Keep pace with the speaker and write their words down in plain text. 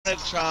to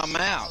try them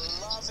out.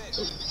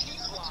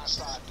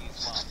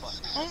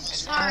 Oh,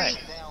 sorry.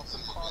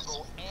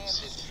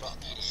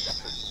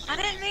 I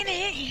didn't mean to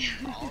hit you.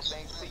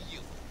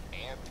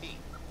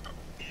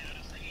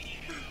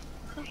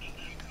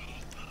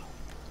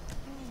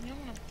 You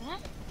want a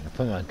bump? I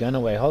put my gun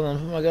away. Hold on,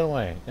 put my gun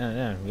away.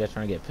 No, you guys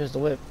trying to get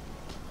pistol whipped?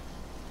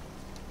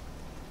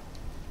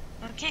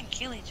 We can't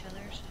kill each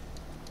other.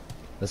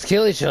 Let's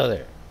kill each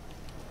other.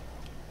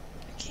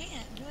 I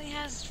can't. Billy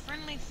has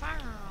friendly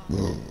firearms.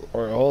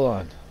 Or hold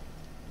on.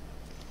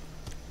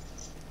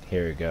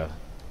 Here we go.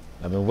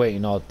 I've been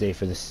waiting all day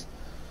for this.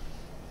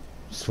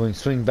 Swing,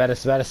 swing,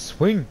 baddest, baddest,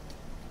 swing.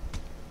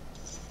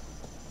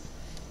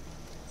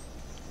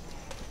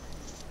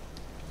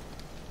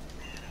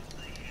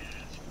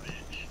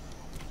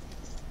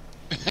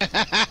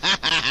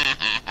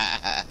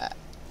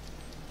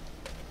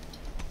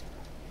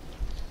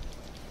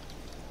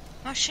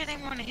 Oh shit, I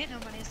didn't want to hit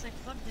nobody. It's like,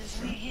 fuck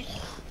this, we ain't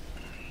hitting.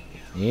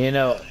 You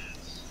know,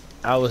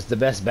 I was the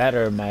best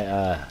batter in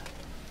my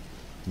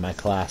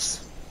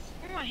class.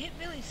 Oh, I hit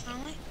Billy,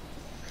 finally.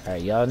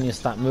 Alright, y'all need to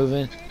stop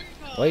moving.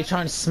 Why are you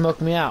trying to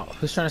smoke me out?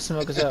 Who's trying to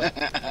smoke us out?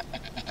 Back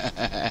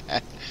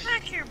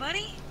here,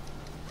 buddy.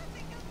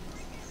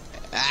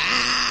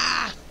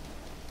 Ah!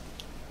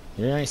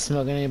 You ain't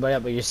smoking anybody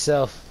out but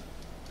yourself.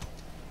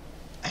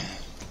 The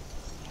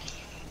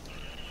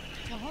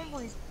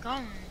homeboy's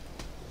gone.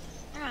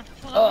 I'm about to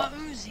pull out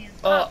my Uzi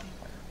and pop him.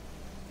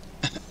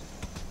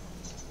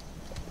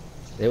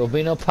 There will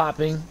be no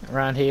popping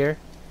around here.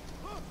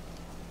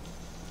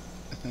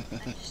 I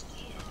just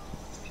did.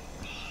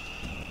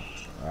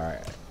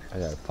 Alright, I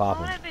gotta pop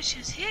Oh, him. that bitch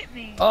just hit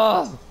me.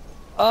 Oh!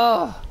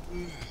 Oh!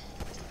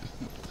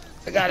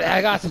 I got it,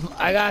 I got to.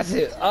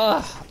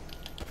 Oh!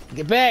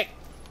 Get back!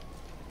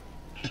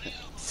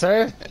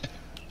 Sir?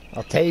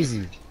 I'll tase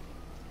you.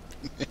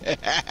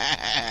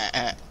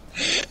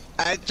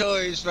 I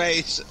tore his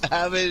face.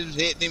 I was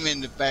hitting him in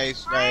the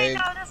face, I babe.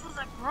 didn't know this was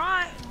a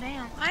garage.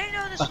 Damn, I didn't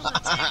know this was a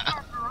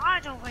 10-car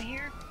garage over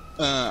here.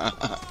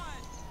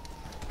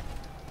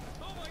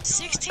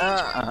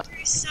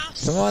 1623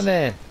 South. Come on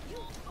then.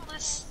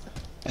 This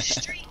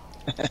street.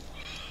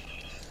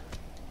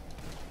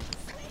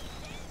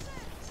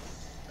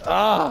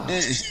 Oh!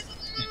 Bitch.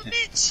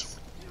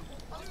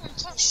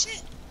 Oh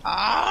shit.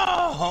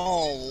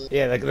 Oh!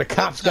 Yeah, the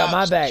cops got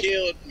my back.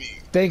 Killed me.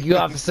 Thank you,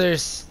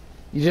 officers.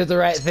 You did the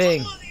right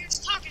thing. Oh, you're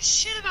just talking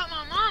shit about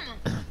my mama.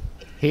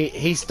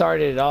 He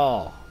started it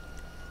all.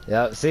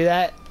 Yep, see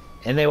that?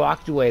 And they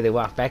walked away. They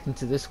walked back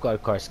into the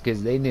squad cars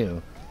because they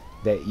knew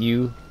that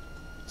you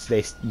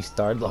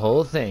started the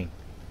whole thing.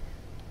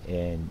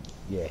 And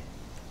yeah.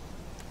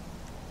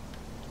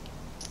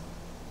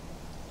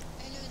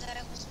 I knew that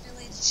it was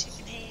Billy the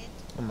chicken head.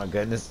 Oh my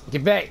goodness.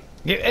 Get back.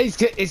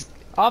 He's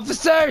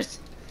officers.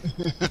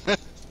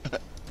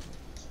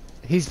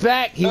 He's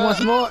back. He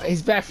wants more.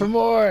 He's back for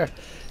more.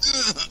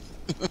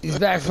 He's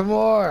back for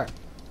more.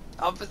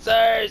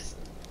 Officers.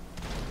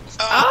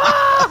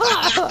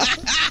 Ah!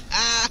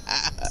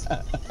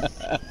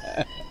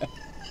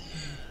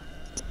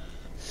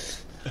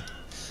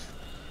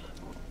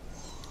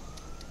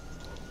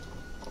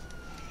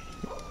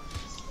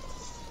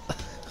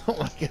 Oh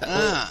my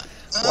god.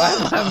 Why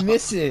am I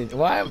missing?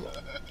 Why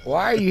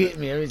are you hitting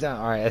me every time?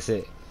 Alright, that's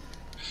it.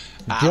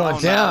 I Going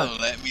don't down. know.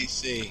 Let me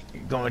see.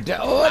 Going down.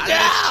 Oh,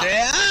 down!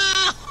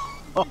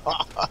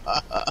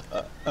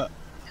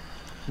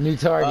 New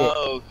target.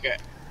 Okay.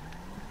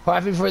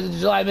 Happy 4th of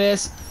July,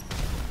 miss.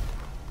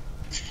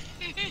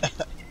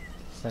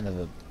 Son of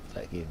a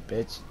fucking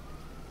bitch.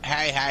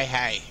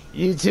 Hey.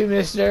 You too,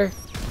 mister.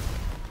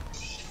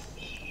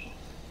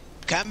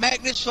 Come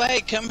back this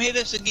way. Come hit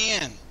us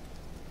again.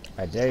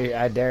 I dare you.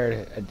 I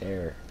dare. I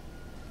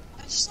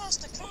just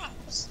lost the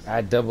cops.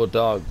 I double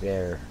dog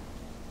dare.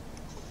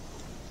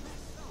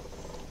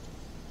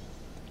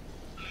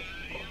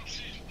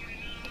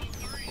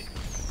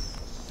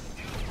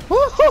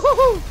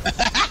 Woo-hoo-hoo-hoo!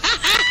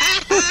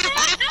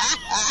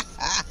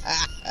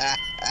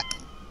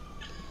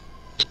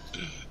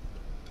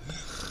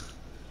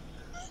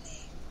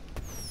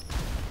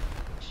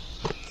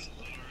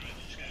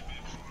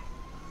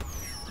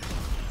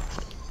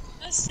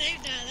 I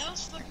saved that. That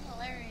was fucking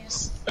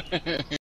hilarious.